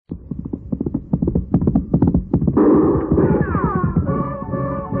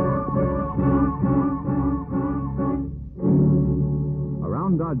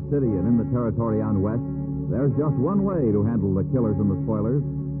Dodge City and in the territory on west, there's just one way to handle the killers and the spoilers,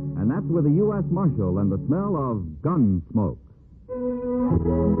 and that's with a U.S. Marshal and the smell of Gunsmoke.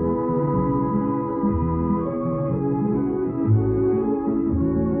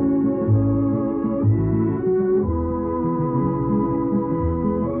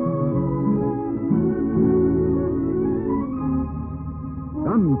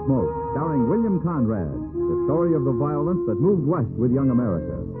 Gunsmoke, starring William Conrad, the story of the violence that moved west with young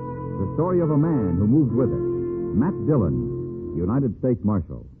America. The story of a man who moved with it. Matt Dillon, United States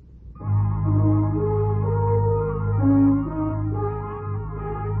Marshal.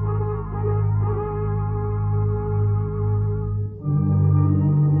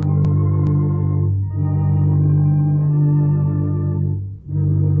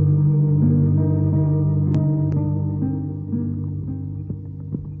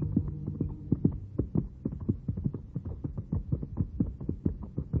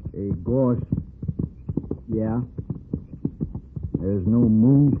 Hey, Gort. Yeah? There's no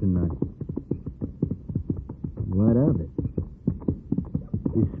moon tonight. What of it?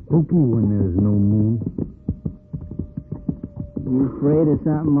 It's spooky when there's no moon. You afraid of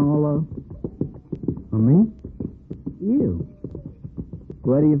something, Arlow? For me? You.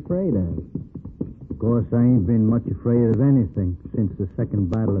 What are you afraid of? Of course, I ain't been much afraid of anything since the second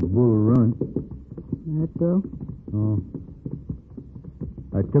battle at Bull Run. That's so? Oh.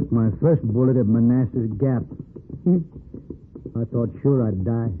 I took my first bullet at Manassas Gap. I thought sure I'd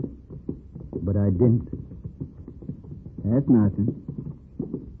die, but I didn't. That's nothing.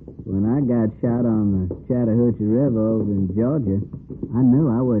 When I got shot on the Chattahoochee River over in Georgia, I knew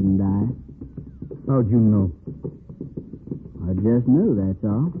I wouldn't die. How'd you know? I just knew, that's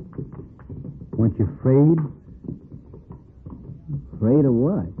all. Weren't you afraid? Afraid of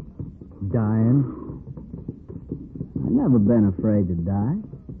what? Dying? I've never been afraid to die.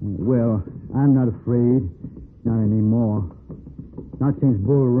 Well, I'm not afraid. Not anymore. Not since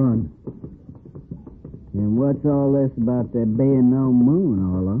Bull Run. And what's all this about there being no moon,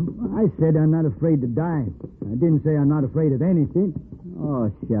 Arlow? I said I'm not afraid to die. I didn't say I'm not afraid of anything.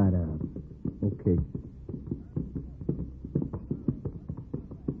 Oh, shut up. Okay.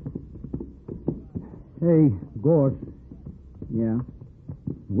 Hey, Gort. Yeah?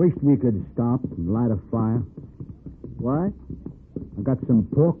 Wished we could stop and light a fire. What? I got some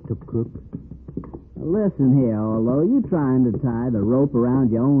pork to cook. Now listen here, Arlow. You trying to tie the rope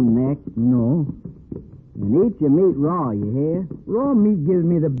around your own neck? No. And eat your meat raw, you hear? Raw meat gives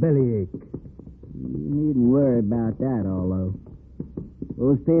me the bellyache. You needn't worry about that, Arlow.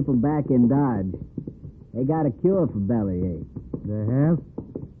 Those people back in Dodge, they got a cure for bellyache. They have?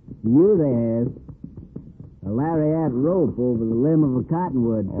 They have. A lariat rope over the limb of a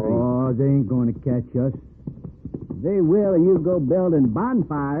cottonwood tree. Oh, they ain't going to catch us. They will. You go building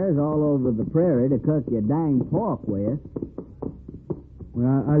bonfires all over the prairie to cook your dang pork with.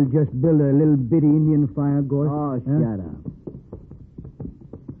 Well, I'll just build a little bitty Indian fire, Gort. Oh, shut up.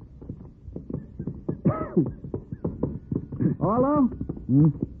 Arlow?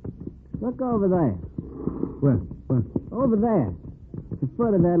 Look over there. Where? Over there. At the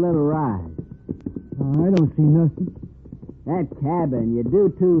foot of that little rise. I don't see nothing. That cabin, you do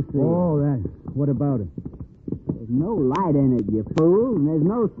too see. Oh, that. What about it? There's no light in it, you fool, and there's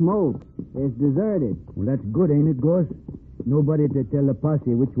no smoke. It's deserted. Well, that's good, ain't it, Gort? Nobody to tell the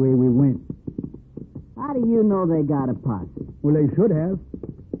posse which way we went. How do you know they got a posse? Well, they should have.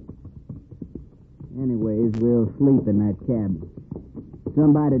 Anyways, we'll sleep in that cabin. If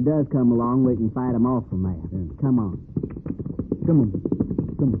somebody does come along, we can fight them off from there. Yeah. Come on. Come on.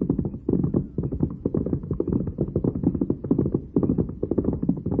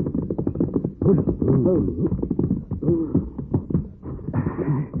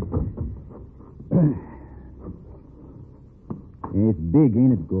 It's big,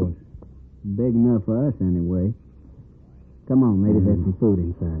 ain't it, Gort? Big enough for us, anyway. Come on, maybe there's some food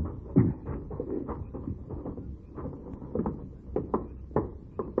inside.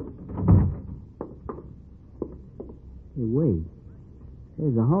 Hey, wait.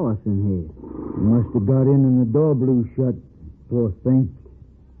 There's a horse in here. He must have got in and the door blew shut. Poor thing.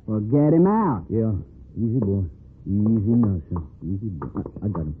 Well, get him out. Yeah. Easy, boy. Easy now, son. Easy, boy. I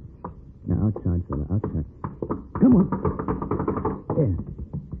got him. Now, outside, fella. Outside. Come on. There.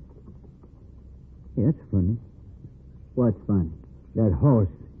 Hey, that's funny. What's funny? That horse.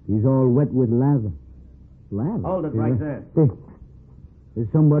 He's all wet with lava. Lava? Hold it right there. Hey, there's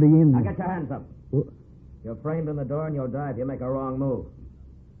somebody in there. Now get your hands up. What? You're framed in the door and you'll die if you make a wrong move.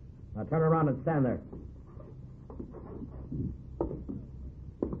 Now turn around and stand there.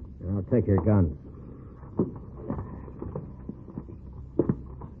 Now take your guns.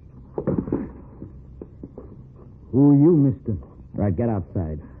 Who are you, mister? Right, get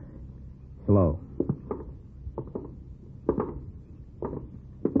outside. Slow.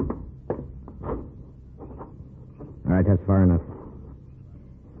 All right, that's far enough.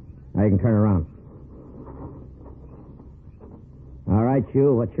 Now you can turn around. All right,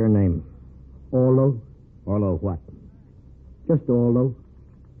 you, what's your name? Arlow. Arlow what? Just Arlow.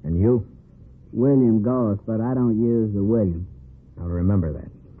 And you? William Goss, but I don't use the William. I'll remember that.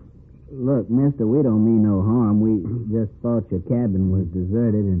 Look, mister, we don't mean no harm. We just thought your cabin was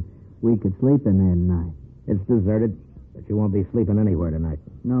deserted and we could sleep in there tonight. It's deserted, but you won't be sleeping anywhere tonight.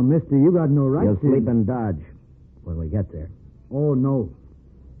 Now, mister, you got no right You'll to... sleep in Dodge when we get there. Oh, no.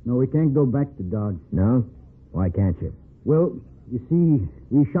 No, we can't go back to Dodge. No? Why can't you? Well, you see,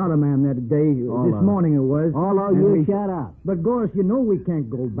 we shot a man that day. This morning it was. Arlo, you shut up. But, Goss, you know we can't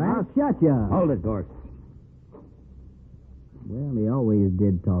go back. I'll shut you up. Hold it, Gort. Well, he always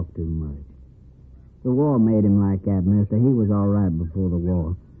did talk too much. The war made him like that, mister. He was all right before the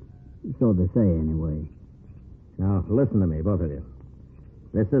war. So they say, anyway. Now, listen to me, both of you.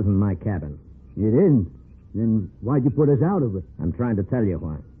 This isn't my cabin. It isn't. Then why'd you put us out of it? I'm trying to tell you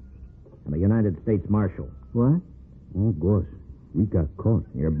why. I'm a United States Marshal. What? Oh, Goss, we got caught.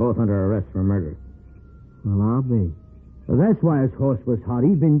 You're both under arrest for murder. Well, I'll be. So that's why his horse was hot.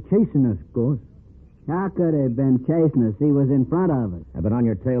 He'd been chasing us, Goss. How could he have been chasing us? He was in front of us. I've been on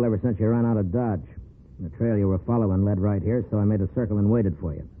your tail ever since you ran out of Dodge. The trail you were following led right here, so I made a circle and waited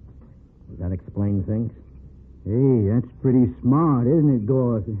for you. Does that explain things? Hey, that's pretty smart, isn't it,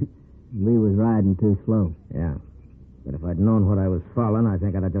 Goss? We was riding too slow. Yeah. But if I'd known what I was following, I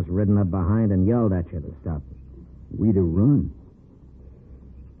think I'd have just ridden up behind and yelled at you to stop. We'd have run.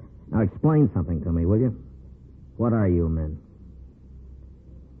 Now explain something to me, will you? What are you men?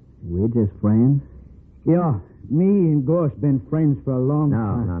 We're just friends. Yeah, me and Goss been friends for a long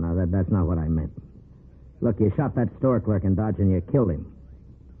time. No, that's not what I meant. Look, you shot that store clerk in Dodge and you killed him.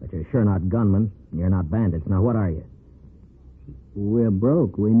 But you're sure not gunmen, and you're not bandits. Now, what are you? We're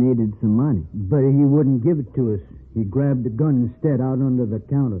broke. We needed some money. But he wouldn't give it to us. He grabbed the gun instead out under the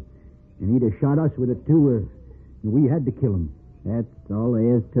counter. And he'd have shot us with it, too. And we had to kill him. That's all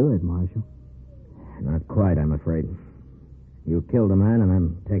there is to it, Marshal. Not quite, I'm afraid. You killed a man, and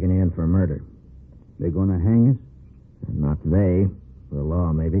I'm taking you in for murder. They're going to hang us? Not they. The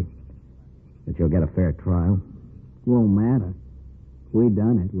law, maybe. But you'll get a fair trial. Won't matter. We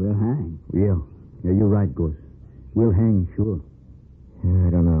done it. We'll hang. Yeah, you're right, Goss. We'll hang, sure.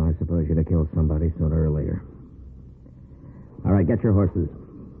 I don't know. I suppose you'd have killed somebody sooner or later. All right, get your horses.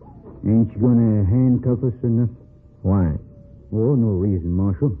 Ain't you going to handcuff us or nothing? Why? Oh, no reason,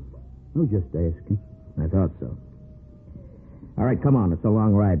 Marshal. No, just asking. I thought so. All right, come on. It's a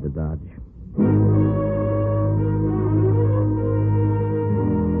long ride to Dodge.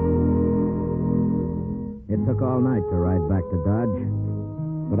 It took all night to ride back to Dodge,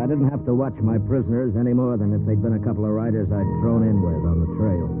 but I didn't have to watch my prisoners any more than if they'd been a couple of riders I'd thrown in with on the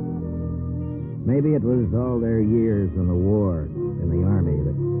trail. Maybe it was all their years in the war, in the Army,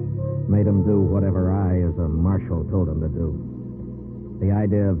 that made them do whatever I, as a marshal, told them to do. The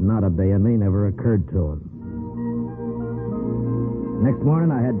idea of not obeying me never occurred to them. Next morning,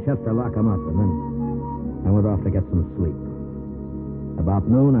 I had Chester lock them up, and then I went off to get some sleep. About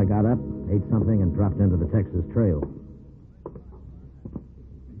noon, I got up, ate something, and dropped into the Texas Trail.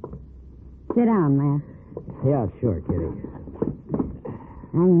 Sit down, Matt. Yeah, sure, Kitty.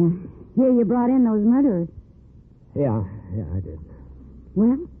 I hear you brought in those murderers. Yeah, I did.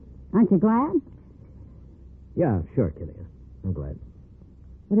 Well, aren't you glad? Yeah, sure, Kitty. I'm glad.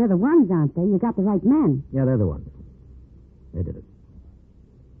 Well, they're the ones, aren't they? You got the right men. Yeah, they're the ones. They did it.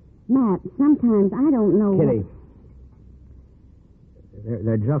 Matt, sometimes I don't know... Kitty,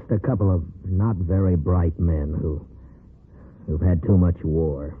 they're just a couple of not very bright men who've had too much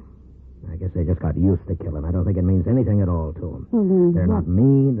war. I guess they just got used to killing. I don't think it means anything at all to them. Well, then They're what? not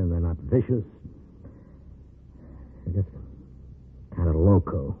mean, and they're not vicious. They're just kind of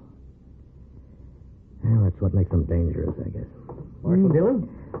loco. Well, that's what makes them dangerous, I guess. Marshal Dillon?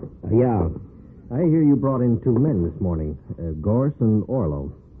 Yeah. I hear you brought in two men this morning, Gorse and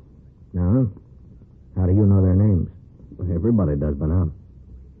Arlow. No? How do you know their names? Well, everybody does by now.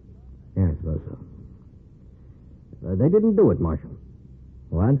 Yeah, I suppose so. They didn't do it, Marshal.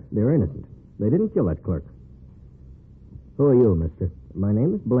 What? They're innocent. They didn't kill that clerk. Who are you, mister? My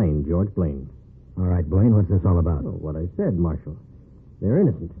name is Blaine, George Blaine. All right, Blaine, what's this all about? Oh, what I said, Marshal. They're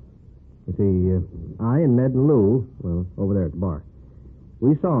innocent. You see, I and Ned and Lou, well, over there at the bar,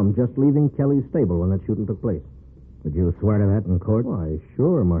 we saw them just leaving Kelly's stable when that shooting took place. Would you swear to that in court? Why,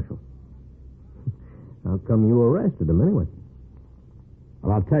 sure, Marshal. How come you arrested them anyway?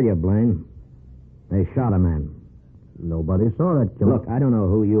 Well, I'll tell you, Blaine. They shot a man. Nobody saw that killer. Look, I don't know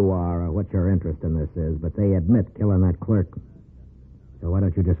who you are or what your interest in this is, but they admit killing that clerk. So why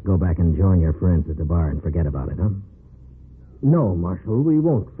don't you just go back and join your friends at the bar and forget about it, huh? No, Marshal, we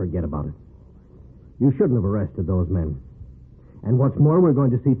won't forget about it. You shouldn't have arrested those men. And what's more, we're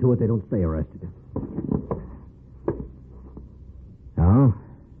going to see to it they don't stay arrested. Oh?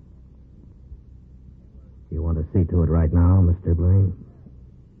 You want to see to it right now, Mr. Blaine?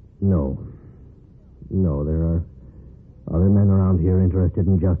 No. No, there are other men around here interested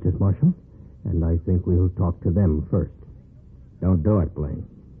in justice, Marshal. And I think we'll talk to them first. Don't do it, Blaine.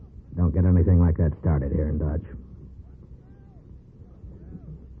 Don't get anything like that started here in Dodge.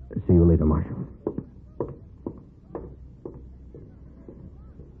 See you later, Marshal.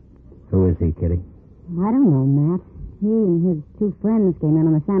 Who is he, Kitty? I don't know, Matt. He and his two friends came in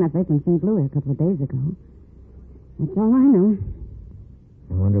on the Santa Fe from St. Louis a couple of days ago. That's all I know.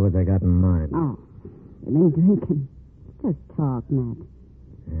 I wonder what they got in mind. Oh, they've been drinking. Just talk, Matt.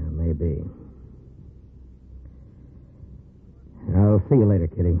 Yeah, maybe. I'll see you later,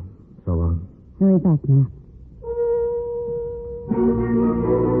 Kitty. So long. Hurry back, Matt.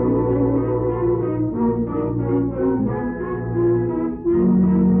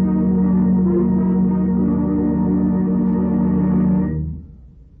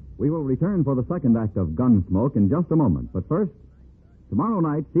 We will return for the second act of Gunsmoke in just a moment. But first, tomorrow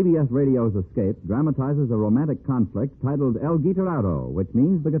night, CBS Radio's Escape dramatizes a romantic conflict titled El Guitarrero, which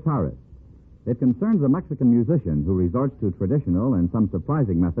means the guitarist. It concerns a Mexican musician who resorts to traditional and some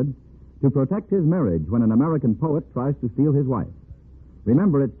surprising methods to protect his marriage when an American poet tries to steal his wife.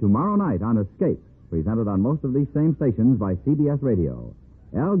 Remember, it's tomorrow night on Escape, presented on most of these same stations by CBS Radio.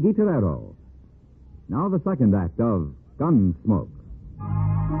 El Guitarrero. Now the second act of Gunsmoke.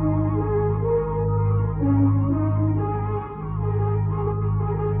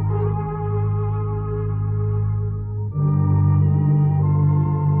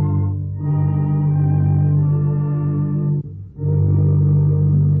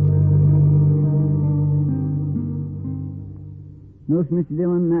 No, Mr.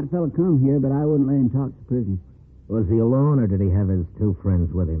 Dillon, that fellow come here, but I wouldn't let him talk to prisoners. Was he alone, or did he have his two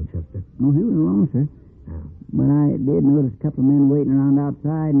friends with him, Chester? No, he was alone, sir. Oh. But I did notice a couple of men waiting around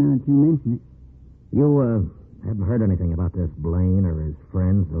outside now that you mention it. You, haven't heard anything about this Blaine or his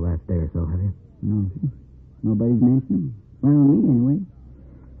friends the last day or so, have you? No, sir. Nobody's mentioned them. Around me, anyway.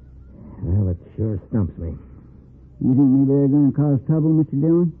 Well, it sure stumps me. You think maybe they're going to cause trouble, Mr.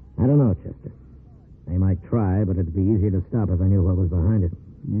 Dillon? I don't know, Chester. They might try, but it'd be easier to stop if I knew what was behind it.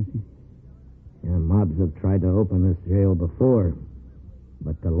 Yes, sir. Yeah, mobs have tried to open this jail before,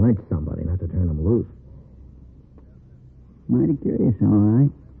 but to lynch somebody, not to turn them loose. Mighty curious, all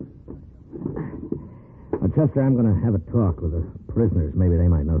right. Well, Chester, I'm going to have a talk with the prisoners. Maybe they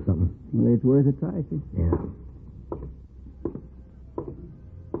might know something. Well, it's worth a try, sir. Yeah.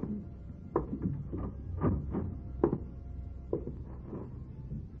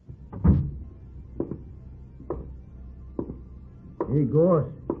 Hey,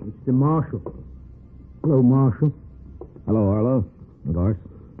 Gort. It's the marshal. Hello, Marshal. Hello, Arlow. Gort.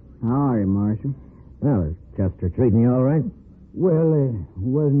 How are you, Marshal? Well, is Chester treating you all right? Well,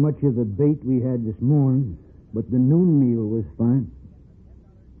 wasn't much of the bait we had this morning, but the noon meal was fine.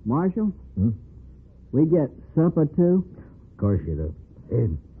 Marshal? Hmm? We get supper, too? Of course you do.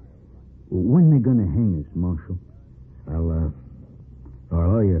 Ed, when they going to hang us, Marshal? Well,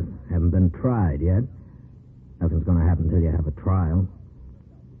 Arlow, you haven't been tried yet. Nothing's going to happen until you have a trial.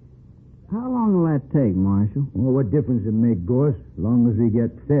 How long will that take, Marshal? Well, what difference it make, Gort, as long as we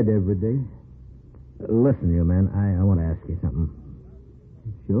get fed every day? Listen, you men, I want to ask you something.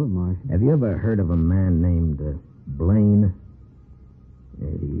 Sure, Marshal. Have you ever heard of a man named Blaine?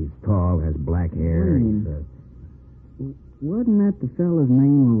 He's tall, has black hair. Blaine? Wasn't that the fellow's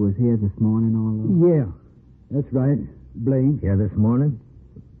name who was here this morning, Arlow? Yeah, that's right. Blaine. Here this morning?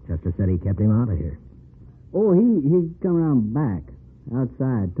 Chester said he kept him out of here. Oh, he come around back,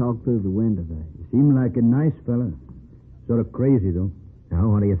 outside, talked through the window there. Seemed like a nice fella. Sort of crazy, though. Now,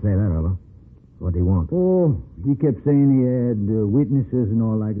 why do you say that, Arlow? What do you want? Oh, he kept saying he had witnesses and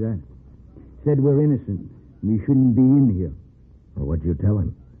all like that. Said we're innocent. We shouldn't be in here. Well, what'd you tell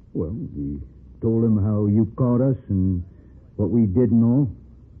him? Well, we told him how you caught us and what we did and all.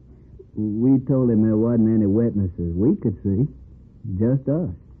 We told him there wasn't any witnesses we could see. Just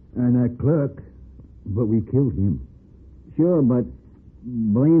us. And that clerk. But we killed him. Sure, but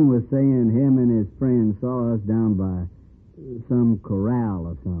Blaine was saying him and his friends saw us down by some corral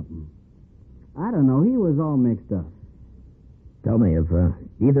or something. I don't know. He was all mixed up. Tell me, have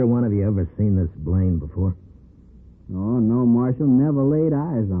either one of you ever seen this Blaine before? Oh, no, Marshal. Never laid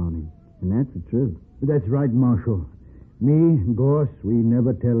eyes on him. And that's the truth. That's right, Marshal. Me and Gorse, we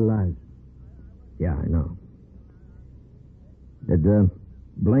never tell lies. Yeah, I know. Did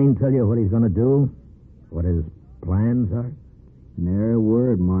Blaine tell you what he's going to do? What his plans are? Nary a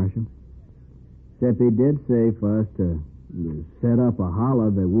word, Marshal. Except he did say for us to set up a holler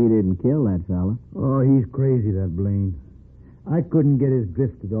that we didn't kill that fella. Oh, he's crazy, that Blaine. I couldn't get his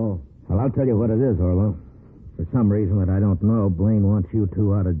drift at all. Well, I'll tell you what it is, Arlow. For some reason that I don't know, Blaine wants you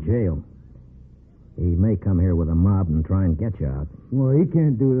two out of jail. He may come here with a mob and try and get you out. Well, he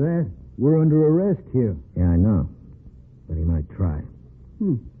can't do that. We're under arrest here. Yeah, I know. But he might try.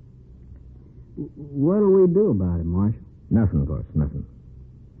 What'll we do about it, Marshal? Nothing, Gorse, nothing.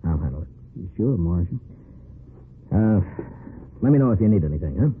 I'll handle it. You sure, Marshal? Let me know if you need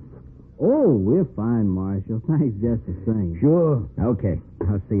anything, huh? Oh, we're fine, Marshal. Thanks just the same. Sure. Okay.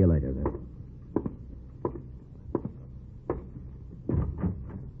 I'll see you later, then.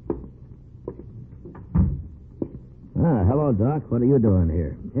 Hello, Doc. What are you doing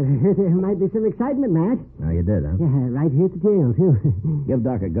here? There might be some excitement, Matt. Oh, you did, huh? Yeah, right here at the jail, too. Give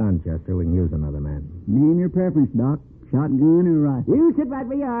Doc a gun, Chester. We can use another man. Name your preference, Doc. Shotgun or rifle? You sit right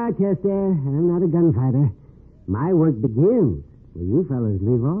where you are, Chester. I'm not a gunfighter. My work begins where you fellas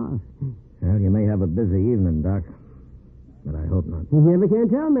leave off. Well, you may have a busy evening, Doc. But I hope not. You never can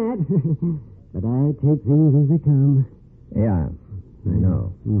tell, Matt. But I take things as they come. Yeah, I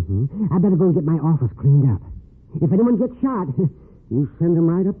know. I better go and get my office cleaned up. If anyone gets shot, you send them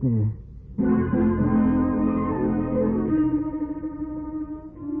right up there.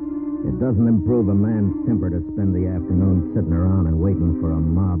 It doesn't improve a man's temper to spend the afternoon sitting around and waiting for a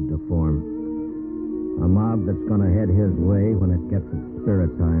mob to form. A mob that's going to head his way when it gets its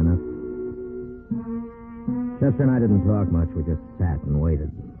spirits high enough. Chester and I didn't talk much. We just sat and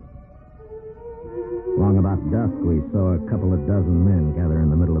waited. Long about dusk, we saw a couple of dozen men gather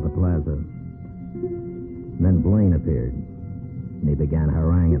in the middle of the plaza. And then Blaine appeared, and he began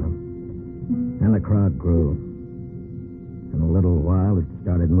haranguing them. And the crowd grew. In a little while, it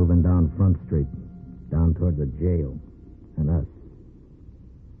started moving down Front Street, down toward the jail, and us.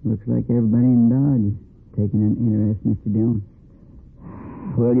 Looks like everybody in Dodge is taking an interest, Mr. Dillon.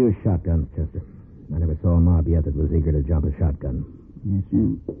 We'll use shotguns, Chester. I never saw a mob yet that was eager to jump a shotgun. Yes,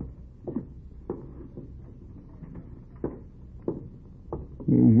 sir.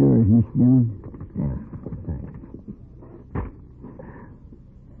 Here's yours, Mr. Dillon. Yeah, thanks.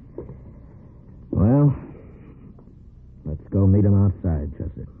 Well, let's go meet him outside,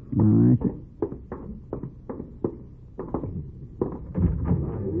 Chester. All right, sir.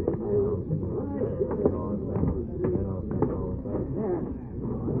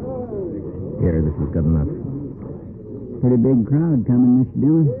 Here, this is good enough. Pretty big crowd coming, Mr.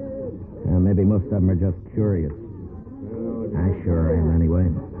 Dillon. Maybe most of them are just curious. I sure am, anyway.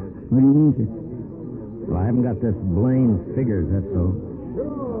 What do you mean, sir? Well, I haven't got this Blaine figures, that's all.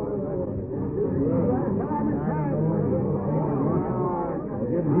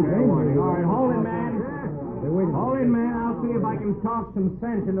 All right, hold it, man. Hold it, man. I'll see if I can talk some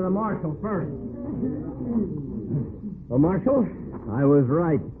sense into the marshal first. Well, Marshal, I was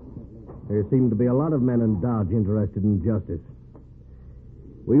right. There seem to be a lot of men in Dodge interested in justice.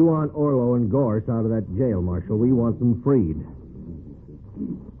 We want Arlow and Gort out of that jail, Marshal. We want them freed.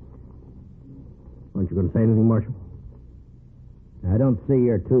 Aren't you going to say anything, Marshal? I don't see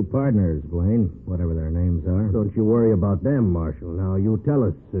your two partners, Blaine, whatever their names are. Don't you worry about them, Marshal. Now, you tell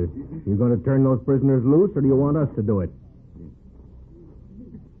us. You going to turn those prisoners loose, or do you want us to do it?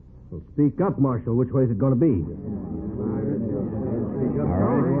 Well, speak up, Marshal. Which way is it going to be?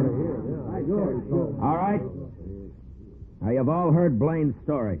 All right. Now, you've all heard Blaine's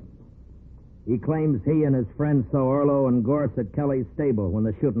story. He claims he and his friends saw Arlow and Gort at Kelly's stable when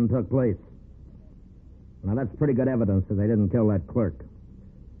the shooting took place. Now, that's pretty good evidence that they didn't kill that clerk.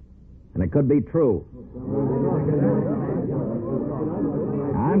 And it could be true.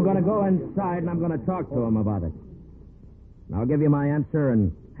 I'm going to go inside and I'm going to talk to him about it. I'll give you my answer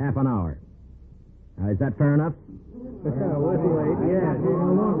in half an hour. Now, is that fair enough? Yeah. A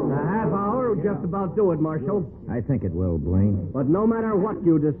half hour will just about do it, Marshal. I think it will, Blaine. But no matter what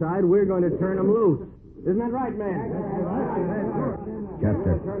you decide, we're going to turn them loose. Isn't that right, man?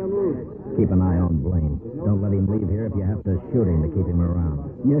 Chester, keep an eye on Blaine. Don't let him leave here if you have to shoot him to keep him around.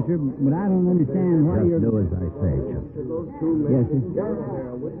 Yes, sir, but I don't understand what Just you're... do as I say, Chester. Yes, sir.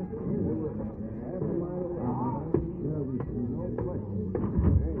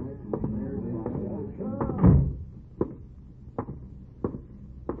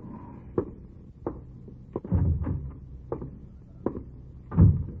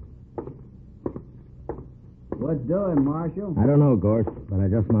 What's doing, Marshal? I don't know, Gort, but I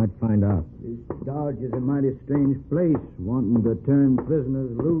just might find out. Dodge is a mighty strange place, wanting to turn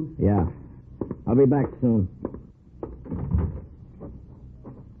prisoners loose. Yeah. I'll be back soon.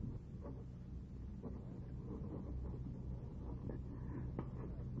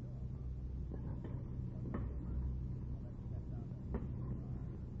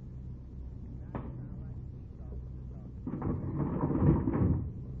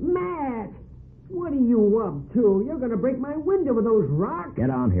 Matt! What are you up to? You're going to break my window with those rocks. Get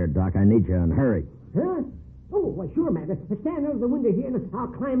on here, Doc. I need you, and hurry. Huh? Oh, well, sure, Matt. Stand under the window here, and I'll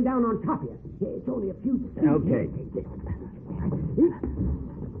climb down on top of you. It's only a few feet. Okay.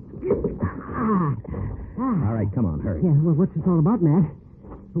 All right, come on, hurry. Yeah, well, what's this all about, Matt?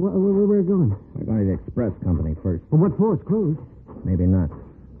 Where are we going? We're going to the express company first. Well, what for? It's closed. Maybe not.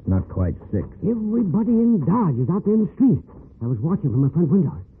 Not quite 6. Everybody in Dodge is out there in the street. I was watching from my front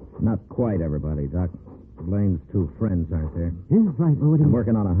window. Not quite everybody, Doc. Blaine's 2 friends aren't there. Yeah, right. Well, what do I'm you...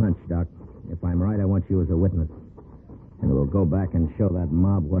 working on a hunch, Doc. If I'm right, I want you as a witness. And we'll go back and show that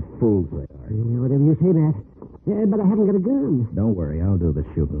mob what fools they are. Yeah, whatever you say, Matt. Yeah, but I haven't got a gun. Don't worry, I'll do the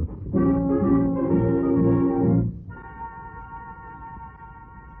shooting.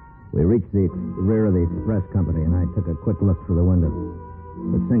 We reached the rear of the express company, and I took a quick look through the window.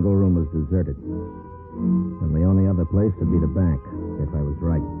 The single room was deserted. And the only other place would be the bank, if I was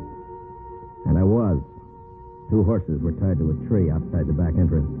right. And I was. 2 horses were tied to a tree outside the back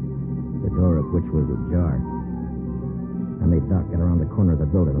entrance, the door of which was ajar. I made Doc get around the corner of the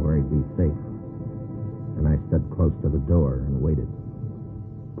building where he'd be safe. And I stood close to the door and waited.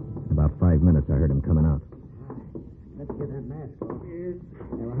 In about 5 minutes, I heard him coming out. Let's get that mask off. Yeah,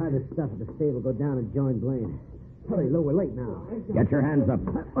 we'll hide the stuff at the stable, go down and join Blaine. Hurry, Lou, we're late now. Get your hands up.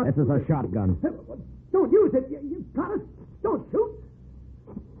 This is a shotgun. Don't use it. You got us. Don't shoot.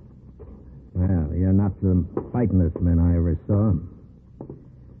 Well, you're not the fightingest men I ever saw.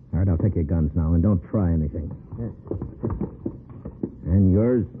 All right, I'll take your guns now, and don't try anything. And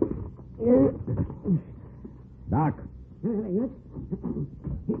yours? Doc. Yes?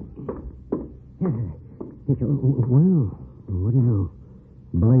 Well, what do you know?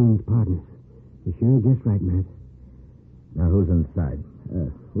 Blaine's partners. You sure guessed right, Matt. Now, who's inside?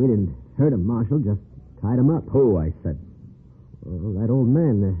 We didn't hurt him, Marshal. Just tied him up. Who, I said. Oh, that old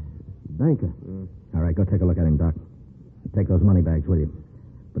man, the banker. All right, go take a look at him, Doc. Take those money bags with you.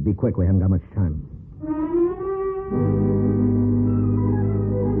 But be quick, we haven't got much time.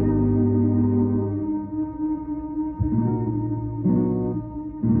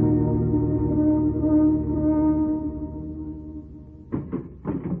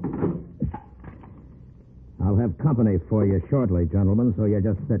 I'll have company for you shortly, gentlemen, so you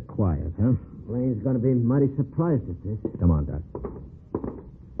just sit quiet, huh? Blaine's going to be mighty surprised at this. Come on, Doc.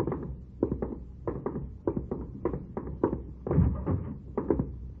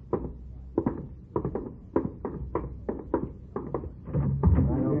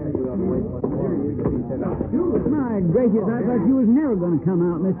 My gracious, I thought you was never going to come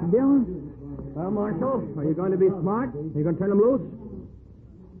out, Mr. Dillon. Well, Marshal, are you going to be smart? Are you going to turn them loose?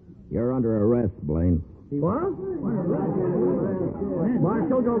 You're under arrest, Blaine. What?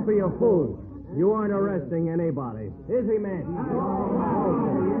 Marshal, don't be a fool. You aren't arresting anybody. Is he, man?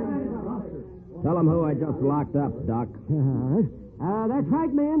 Tell him who I just locked up, Doc. That's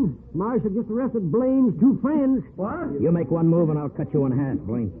right, man. Marshal just arrested Blaine's 2 friends. What? You make one move and I'll cut you in half,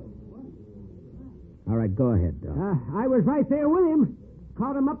 Blaine. All right, go ahead, Doc. I was right there with him.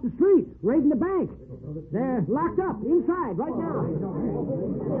 Caught him up the street, raiding the bank. They're locked up inside right now.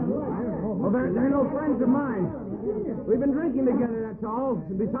 Well, they're no friends of mine. We've been drinking together, that's all.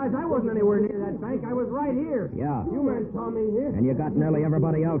 And besides, I wasn't anywhere near that bank. I was right here. Yeah. You men saw me here. And you got nearly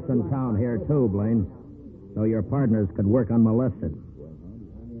everybody else in town here, too, Blaine. So your partners could work unmolested.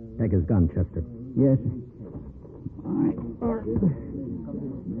 Take his gun, Chester. Yes, sir.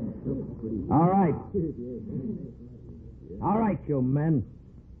 All right. All right, you men.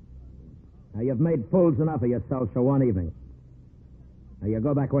 Now, you've made fools enough of yourselves for one evening. Now, you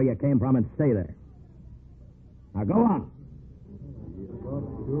go back where you came from and stay there. Now, go on.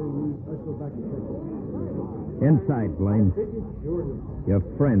 Inside, Blaine. Your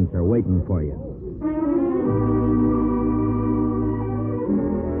friends are waiting for you.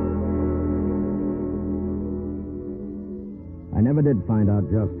 I never did find out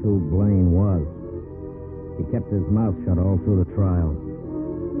just who Blaine was. He kept his mouth shut all through the trial.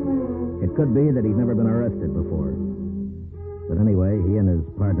 It could be that he'd never been arrested before. But anyway, he and his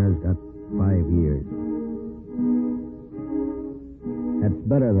partners got 5 years. That's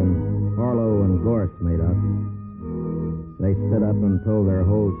better than Arlow and Gort made out. They stood up and told their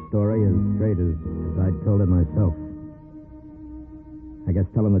whole story as straight as I'd told it myself. I guess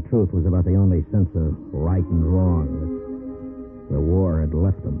telling the truth was about the only sense of right and wrong that the war had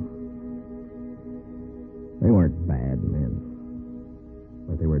left them. They weren't bad men,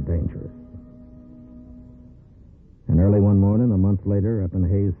 but they were dangerous. And early one morning, a month later, up in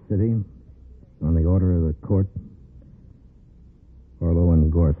Hayes City, on the order of the court, Arlow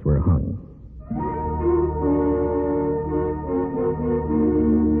and Gort were hung.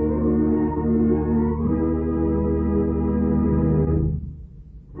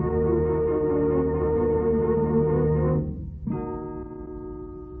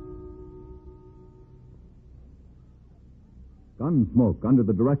 Gunsmoke, under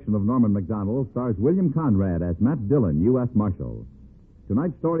the direction of Norman MacDonald, stars William Conrad as Matt Dillon, U.S. Marshal.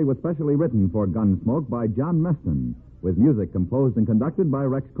 Tonight's story was specially written for Gunsmoke by John Meston, with music composed and conducted by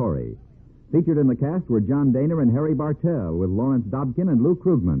Rex Corey. Featured in the cast were John Daner and Harry Bartell, with Lawrence Dobkin and Lou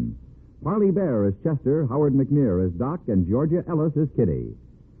Krugman. Parley Bear as Chester, Howard McNear as Doc, and Georgia Ellis as Kitty.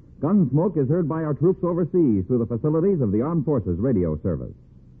 Gunsmoke is heard by our troops overseas through the facilities of the Armed Forces Radio Service.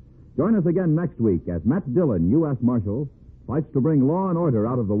 Join us again next week as Matt Dillon, U.S. Marshal, fights to bring law and order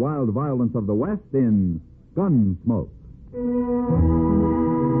out of the wild violence of the West in Gunsmoke.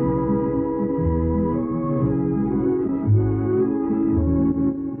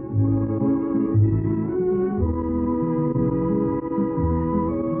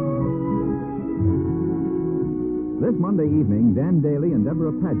 This Monday evening, Dan Daly and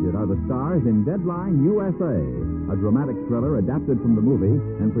Deborah Paget are the stars in Deadline USA, a dramatic thriller adapted from the movie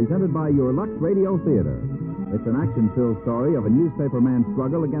and presented by your Lux Radio Theater. It's an action-filled story of a newspaper man's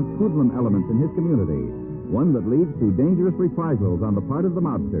struggle against hoodlum elements in his community, one that leads to dangerous reprisals on the part of the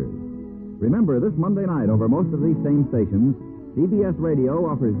mobsters. Remember, this Monday night over most of these same stations, CBS Radio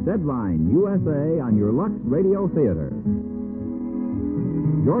offers Deadline USA on your Lux Radio Theater.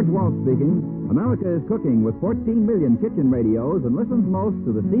 George Walsh speaking. America is cooking with 14 million kitchen radios and listens most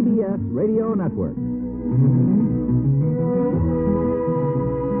to the CBS Radio Network.